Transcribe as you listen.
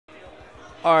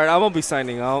All right, I won't be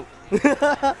signing out. It's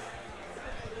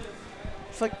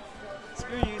like,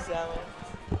 screw you, Sammo.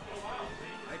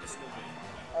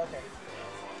 Okay.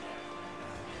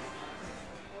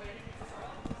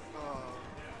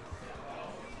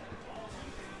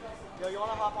 Yo, you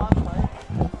wanna hop on the mic?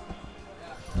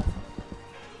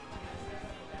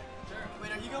 Sure.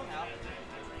 Wait, are you going out?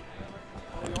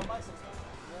 Oh, you want my system?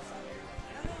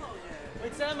 Hell yeah.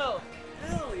 Wait, Sammo.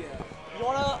 Hell yeah. You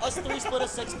wanna us three split a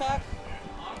 6-pack?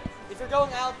 If you're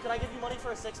going out, can I give you money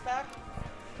for a 6-pack?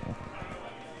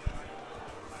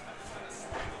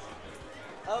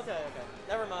 Okay.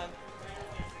 Never mind.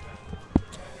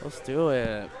 Let's do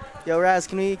it. Yo, Raz,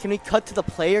 can we cut to the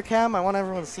player cam? I want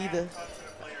everyone to see this.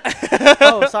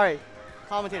 Oh, sorry.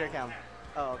 Commentator cam.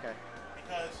 Oh, okay.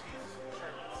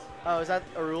 Oh, is that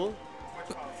a rule?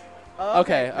 Oh,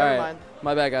 Okay, never all right. mind.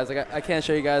 My bad, guys. I can't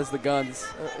show you guys the guns.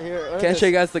 Here, Can't show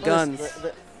you guys the guns.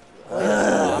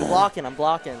 I'm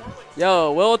blocking.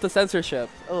 Yo, Will with the censorship.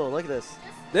 Oh, look at this.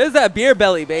 There's that beer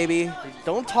belly, baby.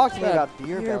 Don't talk to me about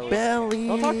beer belly.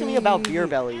 Don't talk to me about beer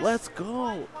bellies. Let's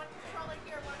go.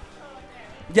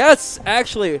 Yes,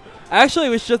 actually,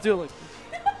 we should just do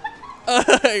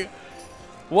like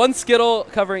one Skittle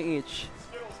covering each.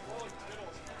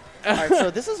 All right,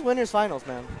 so this is winners finals,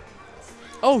 man.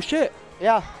 Oh shit.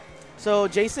 Yeah. So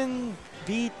Jason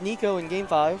beat Nico in game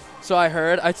 5. So I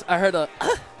heard. I heard the.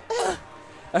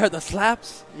 I heard the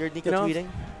slaps. You're Nico You know? tweeting.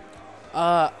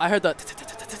 I heard the.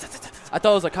 I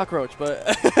thought it was a cockroach, but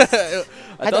I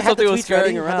thought something was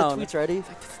scurrying around. Had the tweets ready.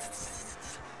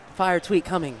 Fire tweet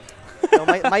coming. No,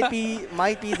 might be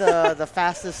the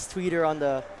fastest tweeter on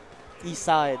the east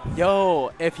side.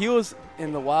 Yo, if he was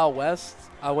in the Wild West,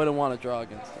 I wouldn't want to draw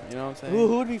against him. You know what I'm saying?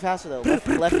 Who would be faster though?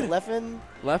 Leffen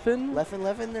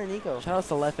Leffen? or Nico? Shout out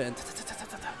to Leffen.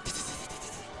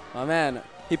 My man,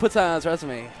 he puts that on his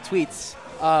resume. Tweets.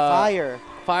 Fire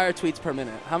tweets per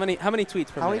minute. How many tweets per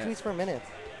minute? How many tweets per minute?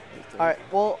 All right.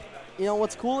 Well, you know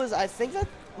what's cool is I think that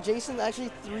Jason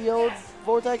actually 3-0'd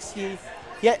Vortex. He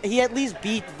at least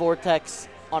beat Vortex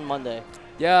on Monday.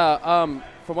 Yeah.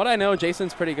 From what I know,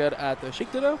 Jason's pretty good at the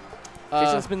Shikdodo.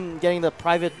 Jason's been getting the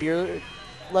private beer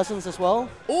lessons as well.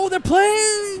 Oh, they're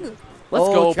playing! Let's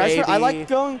go, baby. I like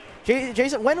going.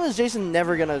 Jason, when was Jason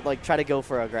never gonna like try to go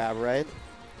for a grab, right?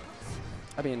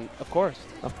 I mean, of course.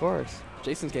 Of course.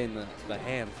 Jason's getting the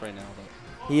hands right now.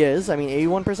 But He is. I mean,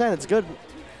 81%. It's good.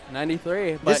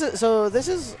 93. But This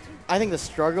is. I think the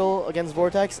struggle against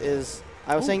Vortex is.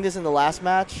 I was saying this in the last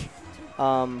match,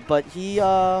 but he.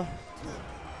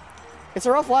 It's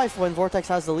a rough life when Vortex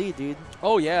has the lead, dude.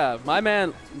 oh yeah, my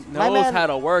man knows how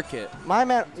to work it. My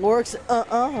man works.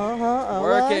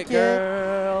 Work it,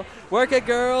 girl. Work it,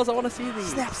 girls. I want to see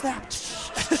these. Snap.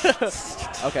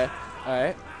 Okay. All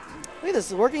right. Look at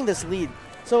this, working this lead.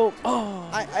 So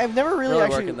I've never really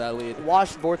actually working that lead.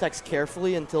 watched Vortex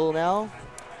carefully until now.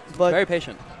 But Very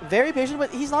patient. Very patient,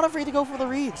 but he's not afraid to go for the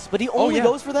reads. But he only yeah.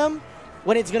 goes for them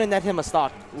when it's going to net him a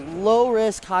stock. Low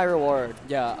risk, high reward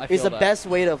Yeah, I feel is the that. best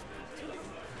way to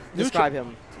describe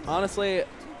him. Honestly,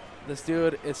 this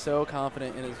dude is so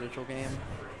confident in his neutral game.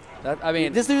 I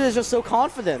mean, This dude is just so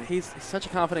confident. he's such a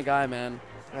confident guy, man.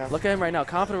 Yeah. Look at him right now.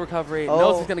 Confident recovery. Oh.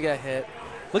 Knows he's going to get hit.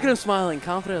 Look at him smiling.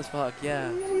 Confident as fuck.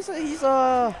 Yeah.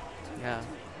 Yeah.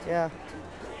 Yeah.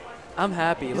 I'm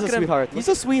happy. He's Look a at him. sweetheart. He's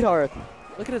a sweetheart.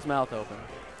 Look at his mouth open.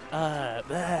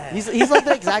 He's like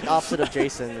the exact opposite of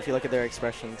Jason if you look at their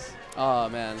expressions. Oh,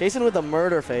 man. Jason with the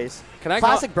murder face. Can I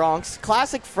Classic Bronx.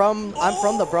 Classic from I'm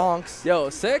from the Bronx. Yo,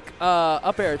 sick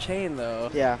up air chain, though.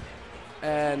 Yeah.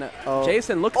 And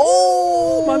Jason, look.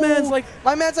 Oh! My man's like,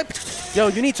 Yo,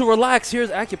 yo, you need to relax. Here's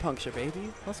acupuncture, baby.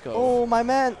 Let's go. oh, my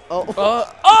man. Oh.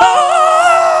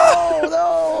 Oh!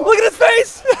 No. Look at his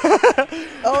face!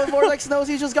 Oh, Vortex knows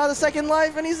he's just got a second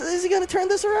life, and is he going to turn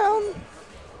this around?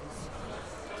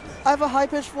 I have a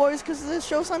high-pitched voice because this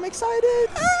shows I'm excited.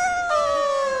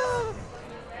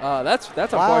 That's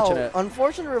Wow. unfortunate.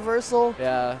 Unfortunate reversal.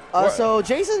 Yeah. So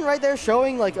Jason right there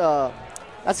showing like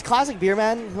that's classic beer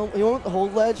man. He won't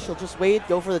hold ledge. He'll just wait,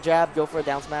 go for the jab, go for a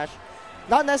down smash.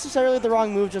 Not necessarily the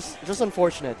wrong move, just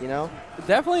unfortunate, you know?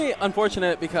 Definitely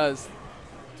unfortunate because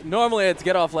normally it's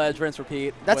get off ledge, rinse,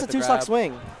 repeat. That's a with the two-stock grab.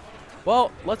 swing.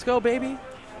 Well, let's go, baby.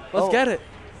 Let's get it.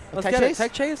 Let's tech get chase? it.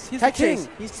 Tech chase? He's Tech the king. chase.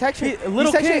 He's tech chase.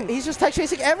 Little king. He's just tech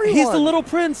chasing everyone. He's the little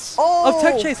prince of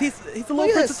tech chase. He's the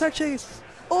little prince of tech chase.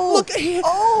 Oh, look at him.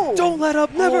 Oh. Don't let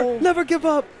up. Never give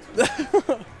up.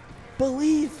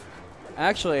 Believe.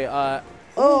 Actually,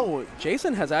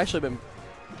 Jason has actually been,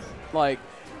 like,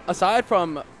 aside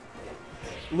from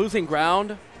losing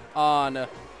ground on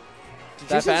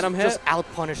That Phantom hit. Just out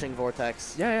punishing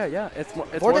Vortex. Yeah. It's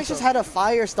Vortex just had a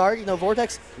fire start. You know,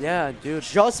 Vortex. Yeah, dude.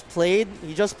 He just played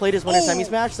his winter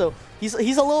semis match, so he's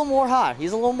a little more hot.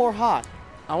 He's a little more hot.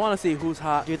 I want to see who's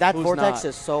hot. Dude, that who's Vortex not.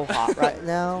 is so hot right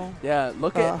now. Yeah,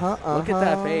 look at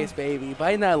that face, baby.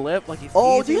 Biting that lip like he's.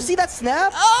 Oh, easy. do you see that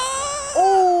snap? Oh!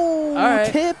 Oh, all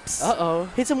right. Tips. Uh-oh.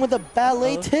 Hits him with a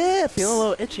ballet tips. Feeling a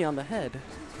little itchy on the head.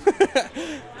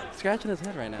 Scratching his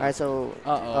head right now. All right, so.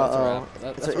 Uh-oh.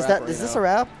 That's a wrap. Is this a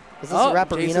wrap? Is this a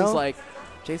Rapperino?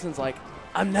 Jason's like,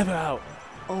 I'm never out.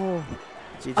 Oh.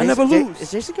 I never lose.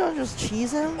 Is Jason going to just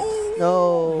cheese him? Ooh.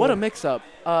 No. What a mix-up.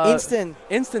 Instant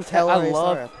tech. I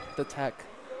love the tech.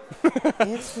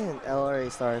 Instant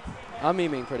LRA start. I'm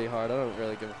memeing pretty hard. I don't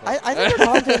really give a fuck. I think we're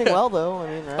commentating well, though. I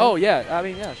mean, right? Oh, yeah. I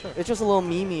mean, yeah, sure. It's just a little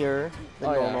memeier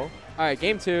than normal. Yeah. All right,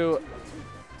 game 2.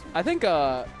 I think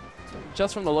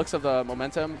just from the looks of the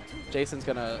momentum, Jason's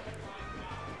going to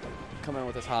come in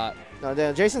with his hot. No,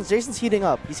 Jason's heating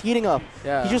up. He's heating up.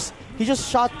 Yeah. He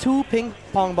just shot 2 ping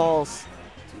pong balls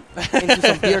into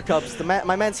some beer cups.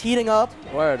 My man's heating up.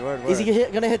 Word. Is he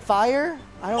gonna hit fire?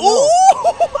 I don't know.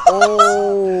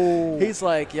 Oh! He's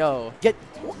like, yo,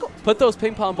 put those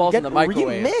ping pong balls in the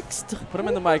microwave. Remixed. Put them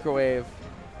in the microwave.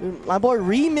 Dude, my boy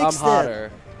remixed I'm hotter.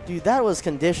 it. Dude, that was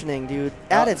conditioning, dude.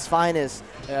 At its finest.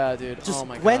 Yeah, dude. Just oh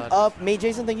my god. went up, made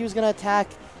Jason think he was gonna attack.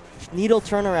 Needle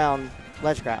turnaround,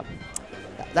 ledge grab.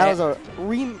 That was a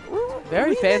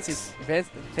very remix.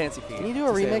 fancy feat. Can you do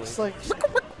a remix like?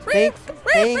 Thank.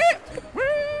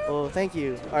 Oh, thank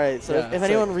you. All right. So if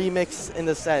anyone remix in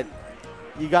the set,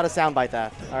 you got to soundbite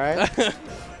that. All right.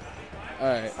 All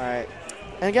right. All right.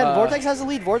 And again, Vortex has the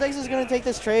lead. Vortex is going to take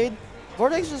this trade.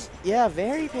 Vortex just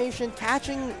very patient,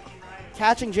 catching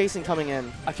Jason coming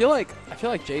in. I feel like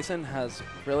Jason has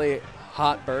really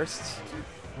hot bursts,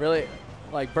 really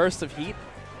like bursts of heat,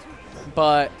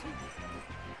 but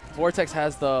Vortex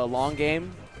has the long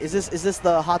game. Is this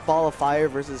the hot ball of fire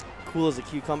versus cool as a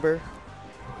cucumber?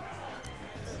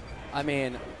 I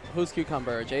mean, who's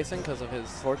cucumber? Jason because of his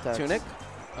Vortex tunic?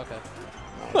 Okay.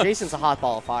 No, Jason's a hot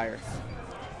ball of fire.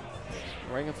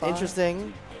 Ring of fire.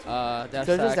 Interesting. Dash down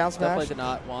smash. Definitely did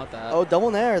not want that. Oh,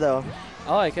 double nair though.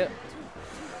 I like it.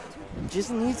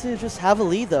 Jason needs to just have a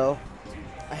lead though.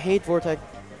 I hate Vortex.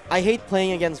 I hate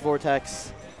playing against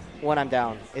Vortex when I'm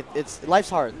down. Life's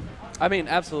hard. I mean,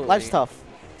 absolutely. Life's tough.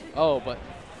 Oh, but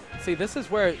see, this is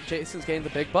where Jason's getting the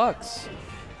big bucks.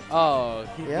 Oh,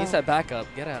 he said backup.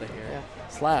 Get out of here. Yeah.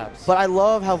 Slabs. But I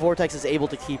love how Vortex is able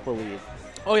to keep a lead.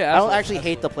 Oh, yeah. I don't actually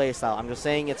hate the play style. I'm just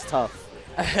saying it's tough.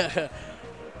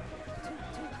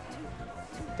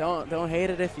 Don't hate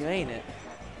it if you ain't it.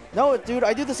 No, dude,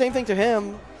 I do the same thing to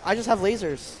him. I just have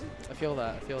lasers. I feel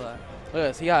that. Look at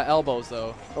this. He got elbows,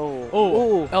 though.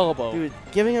 Oh, elbow. Dude,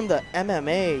 giving him the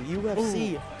MMA,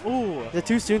 UFC. Ooh. Is it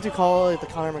too soon to call it the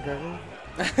Conor McGregor?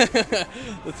 He's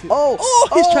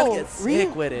trying to get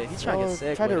sick with it. He's trying to get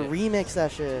sick Try with to it. remix that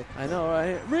shit. I know,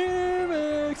 right?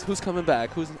 Remix. Who's coming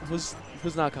back? Who's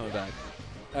not coming back?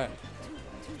 All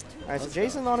right. So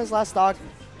Jason on his last stock,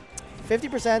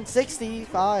 50%,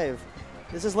 65.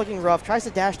 This is looking rough. Tries to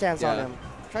dash dance on him.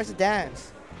 Tries to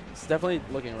dance. It's definitely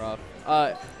looking rough.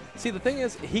 See, the thing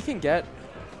is, he can get,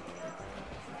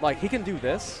 like, he can do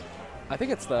this. I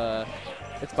think it's by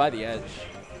the edge.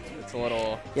 It's a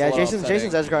little. Jason's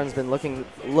edge guard has been looking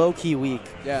low-key weak.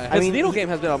 Yeah, his needle game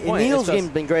has been on point. Needle's game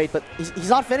has been great, but he's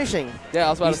not finishing. Yeah,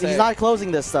 I was about to say. He's not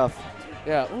closing this stuff.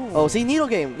 Yeah. Ooh. Oh, see, needle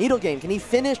game. Can he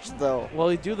finish, though? Will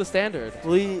he do the standard?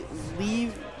 Will he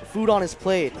leave food on his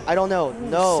plate? I don't know. Ooh,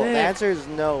 no. sick. The answer is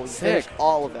no. He finished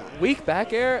all of them. Weak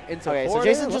back air into Okay, forward so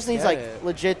Jason air? just needs, like,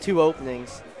 legit 2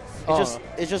 openings. It's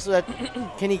just that,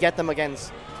 can he get them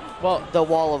against the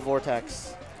wall of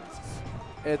Vortex?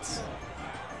 And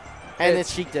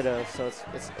it's Sheik Ditto, so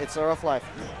it's a rough life.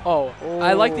 Oh,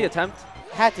 I like the attempt.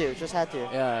 Just had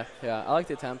to. Yeah, I like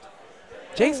the attempt.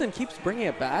 Jason keeps bringing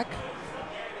it back,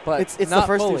 but it's not the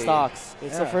first fully. 2 stocks.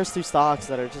 It's the first 2 stocks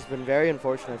that have just been very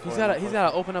unfortunate for him. He's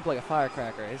gotta open up like a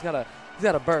firecracker. He's gotta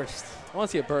burst. I want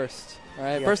to see a burst. All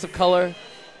right, burst of color,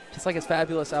 just like his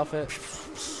fabulous outfit.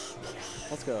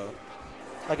 Let's go.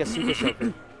 Like a super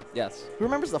soaker. Yes. Who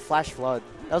remembers the Flash Flood?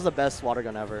 That was the best water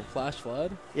gun ever. Flash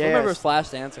Flood? Yeah. I remember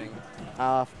Flash dancing.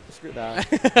 Screw that.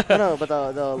 no, but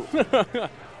the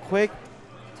quick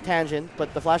tangent,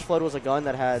 but the Flash Flood was a gun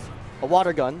that had a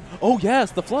water gun. Oh,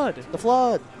 yes, the Flood. The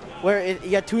Flood. Where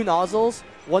you had 2 nozzles,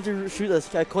 one to shoot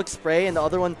a quick spray, and the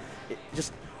other one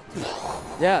just...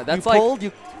 Yeah, that's you pulled,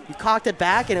 you cocked it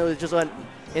back, and it just went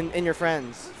in your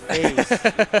friend's face.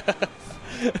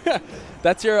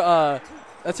 That's your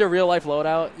That's your real life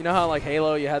loadout. You know how like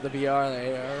Halo, you had the VR and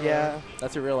the AR. Yeah.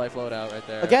 That's your real life loadout right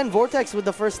there. Again, Vortex with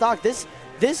the first stock. This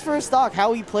first stock,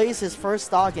 how he plays his first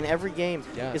stock in every game,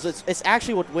 Yes. it's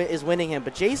actually what is winning him.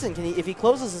 But Jason, if he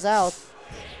closes this out,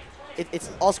 it's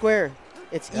all square.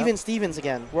 It's even Stevens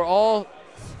again. We're all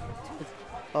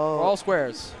Oh. we're all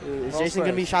squares. Is We're all Jason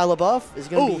going to be squares. Shia LaBeouf? Is it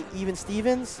going to be even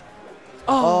Stevens?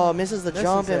 Oh, Oh, misses the misses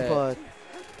jump it. input.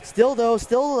 Still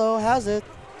though, has it.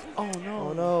 oh no.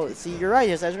 Oh no. See, you're right.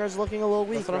 His edge guard's looking a little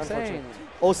weak. That's what I'm unfortunately. saying.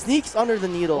 Oh, sneaks under the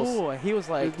needles. Oh, he was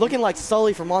like Looking like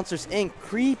Sully from Monsters Inc.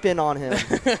 creeping on him.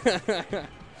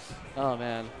 Oh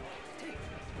man.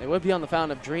 It would be on the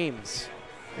Fountain of Dreams.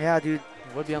 Yeah, dude.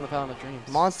 It would be on the Fountain of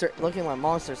Dreams. Looking like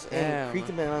Monsters Inc. Damn.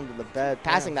 Creeping under the bed,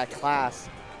 passing that class.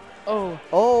 Oh.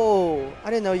 Oh, I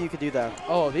didn't know you could do that.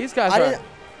 Oh, these guys I are. didn't.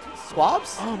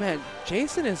 Swabs? Oh man,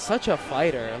 Jason is such a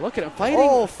fighter. Look at him fighting.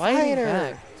 Oh, fighting fighter.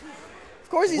 back. Of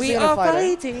course he's We gonna are fight.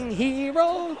 fighting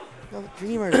hero. No,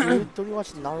 Dreamers, dude. Don't you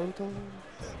watch Naruto?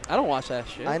 I don't watch that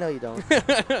shit. I know you don't.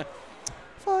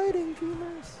 Fighting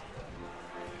Dreamers.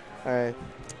 All right.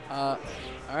 All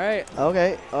right.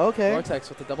 Okay. Okay. Vortex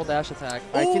with the double dash attack.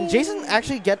 All right. Can Jason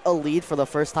actually get a lead for the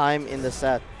first time in the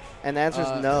set? And the answer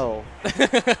is no.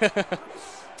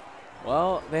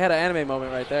 Well, they had an anime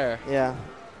moment right there. Yeah.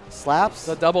 Slaps.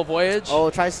 The double voyage. Oh,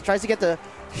 tries to get the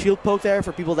shield poke there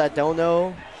for people that don't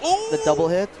know. Ooh. The double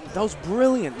hit. That was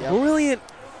brilliant. Yep. Brilliant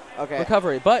Okay.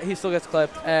 recovery, but he still gets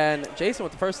clipped. And Jason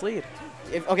with the first lead.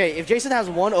 If Jason has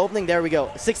one opening, there we go.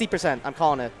 60%. I'm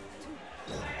calling it.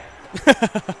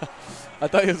 I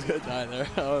thought he was going to die there.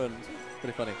 That would have been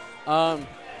pretty funny. All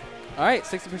right,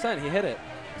 60%. He hit it.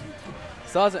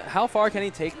 So how far can he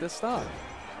take this stock?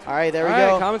 All right, there we All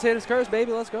go. right, Commentator's Curse,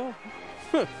 baby. Let's go.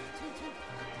 All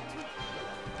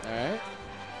right.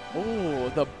 Oh,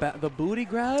 the booty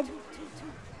grab.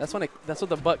 That's when that's what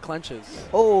the butt clenches.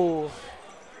 Oh.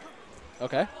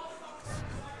 Okay.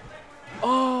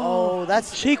 Oh,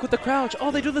 that's. Sheik with the crouch.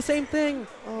 Oh, they do the same thing.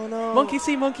 Oh no. Monkey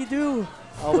see, monkey do.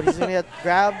 Oh, but he's gonna get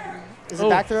grab. Is it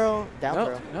back throw? Down No,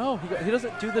 throw. no, he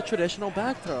doesn't do the traditional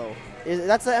back throw.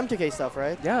 That's the M2K stuff,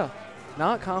 right? Yeah,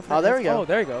 not confident. Oh, there we go. Oh,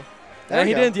 there you go. There And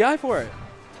you he go. didn't DI for it.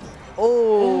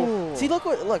 Oh. Ooh. See, look.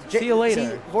 See you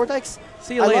later. See, Vortex.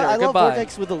 See you later. I love Goodbye.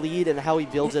 Vortex with the lead and how he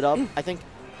builds it up. I think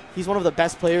he's one of the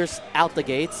best players out the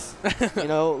gates. You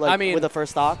know, like I mean, with the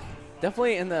first stock.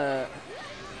 Definitely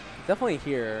definitely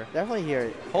here. Definitely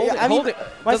here. Hold Yeah, it, I mean, hold it. when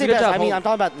I Does say a good best, job I mean holding. I'm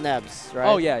talking about Nebs, right?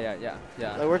 Oh yeah.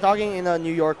 Like, we're talking in a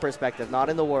New York perspective, not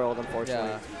in the world, unfortunately.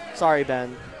 Yeah. Sorry,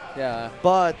 Ben. Yeah.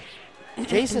 But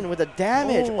Jason with the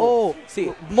damage. Oh,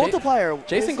 See, multiplier.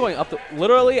 Jason going up the.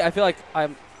 Literally, I feel like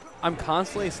I'm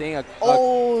constantly seeing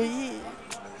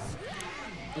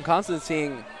I'm constantly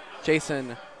seeing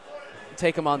Jason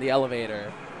take him on the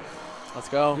elevator. Let's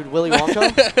go. Dude, Willy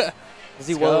Wonka. Is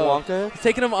he Let's Willy go. Wonka? He's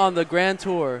taking him on the grand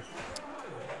tour.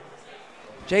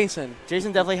 Jason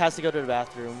Jason definitely has to go to the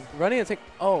bathroom. running and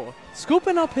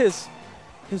scooping up his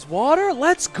water.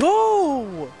 Let's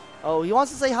go. Oh, he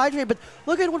wants to say hydrate, but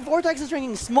look at what Vortex is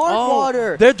drinking. Smart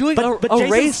water. They're doing a Jason's-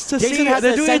 race to Jason see. has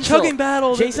They're the doing a essential. chugging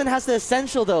battle. Jason has the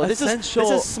essential, though. Essential.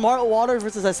 This is smart water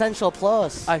versus essential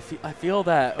plus. I feel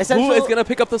that. Essential- Who is going to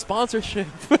pick up the sponsorship?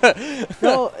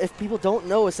 No, if people don't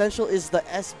know, essential is the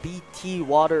SBT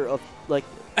water of, like,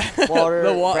 water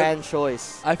brand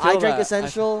choice. I feel drink that.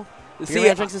 essential. See,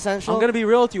 Beer drinks essential. I'm going to be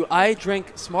real with you. I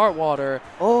drink smart water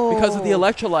because of the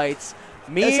electrolytes.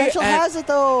 Essential has it,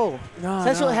 though. No,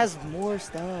 Essential no. has more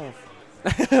stuff.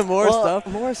 More stuff.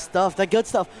 More stuff. The good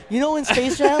stuff. You know, in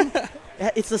Space Jam,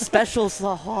 it's the special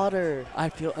water. I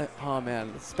feel. Oh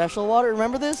man. Special water.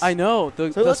 Remember this? I know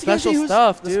the So let's special see who's-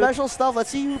 stuff, dude. The special stuff.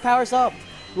 Let's see who powers up.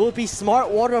 Will it be Smart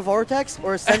Water Vortex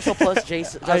or Essential plus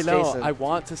Jason? I know. Jason? I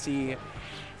want to see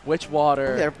which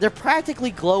water. They're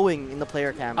practically glowing in the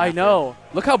player cam. I after. know.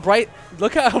 Look how bright.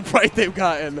 Look how bright they've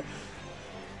gotten.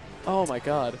 Oh my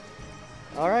god.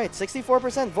 All right,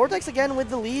 64%. Vortex again with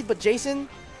the lead, but Jason,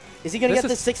 is he going to get This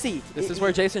to is- 60? This is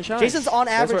where Jason shines. Jason's on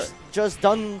That's average where- just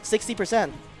done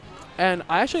 60%. And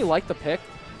I actually like the pick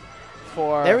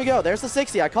for. There we go. There's the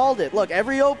 60. I called it. Look,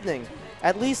 every opening,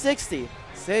 at least 60.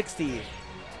 60.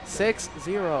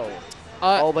 6-0.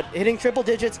 Oh, but hitting triple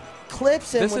digits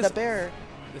clips him This with is a bear.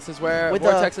 This is where With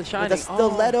Vortex the, is shining. With the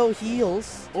stiletto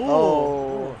heels. Ooh.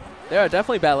 Oh. There are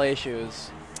definitely ballet shoes.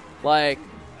 Like,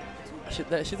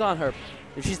 she's on her.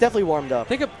 She's definitely warmed up.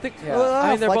 Yeah. I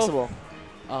mean, they're flexible. both.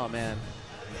 Oh man.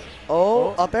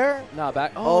 Oh, up air? Nah,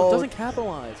 back. Oh. It doesn't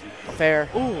capitalize. Fair.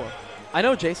 Ooh. I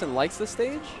know Jason likes this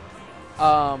stage.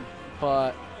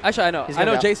 But actually, I know. He's I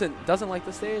know gonna go. Jason doesn't like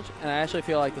the stage, and I actually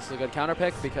feel like this is a good counter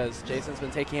pick because Jason's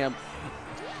been taking him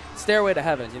stairway to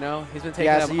heaven, you know? He's been taking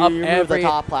Yeah, him so you up remove the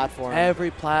top platform.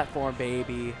 every platform,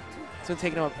 baby. He's been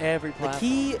taking him up every platform. The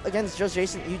key against just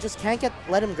Jason, you just can't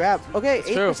let him grab. Okay,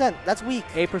 8%. That's weak.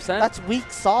 8%? That's weak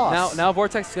sauce. Now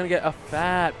Vortex is going to get a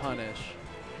fat punish.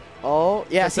 Oh,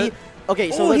 yeah, That's see? it.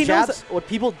 Okay, so Ooh, the jabs, what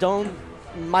people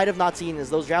might have not seen is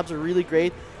those jabs are really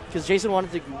great because Jason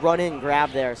wanted to run in and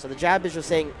grab there. So the jab is just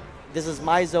saying, this is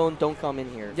my zone, don't come in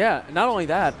here. Yeah, not only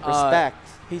that. Respect.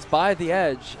 He's by the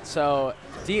edge, so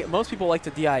most people like to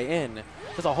DI in.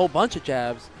 There's a whole bunch of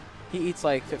jabs. He eats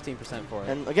like 15% for it.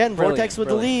 And again, Brilliant, Vortex with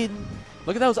brilliant. the lead.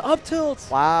 Look at those up tilts.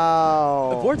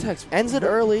 Wow. Vortex ends it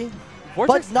early,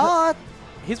 Vortex, but not.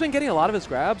 He's been getting a lot of his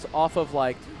grabs off of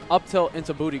like up tilt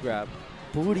into booty grab.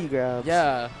 Booty grabs.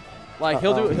 Yeah, like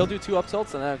he'll do 2 up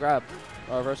tilts and then a grab,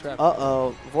 or reverse grab.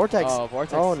 Vortex. Oh,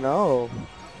 Vortex. Oh no.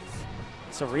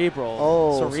 Cerebral.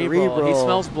 Oh, cerebral. He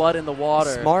smells blood in the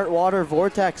water. Smart water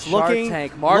Vortex. Shark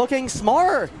Tank. Looking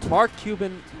smart. Mark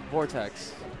Cuban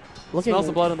Vortex. Looking, smells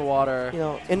the blood in the water. You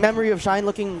know, in memory of Shine,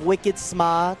 looking wicked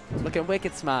smart. Looking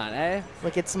wicked smart, eh?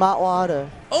 Wicked smart water.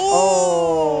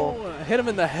 Oh! Hit him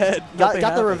in the head.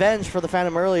 Got the revenge for the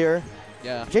Phantom earlier.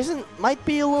 Yeah. Jason might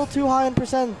be a little too high in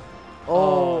percent.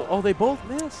 Oh, they both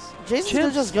miss.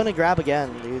 Jason's just gonna grab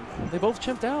again, dude. They both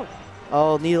chimped out.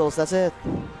 Oh, needles. That's it.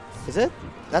 Is it?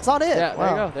 That's not it. Yeah,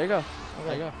 wow. There you go. Okay.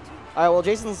 There you go. All right, well,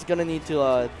 Jason's going to need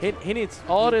to... he needs...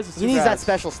 All it is he needs that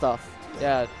special stuff.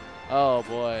 Yeah. Oh,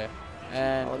 boy.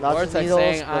 And Vortex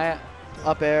Vortex saying,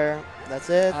 up air. That's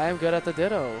it. I am good at the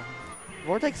ditto.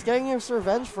 Vortex getting his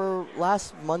revenge for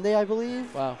last Monday, I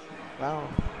believe. Wow. Wow.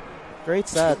 Great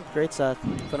set. Great set.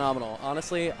 Phenomenal.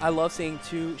 Honestly, I love seeing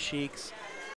 2 Sheiks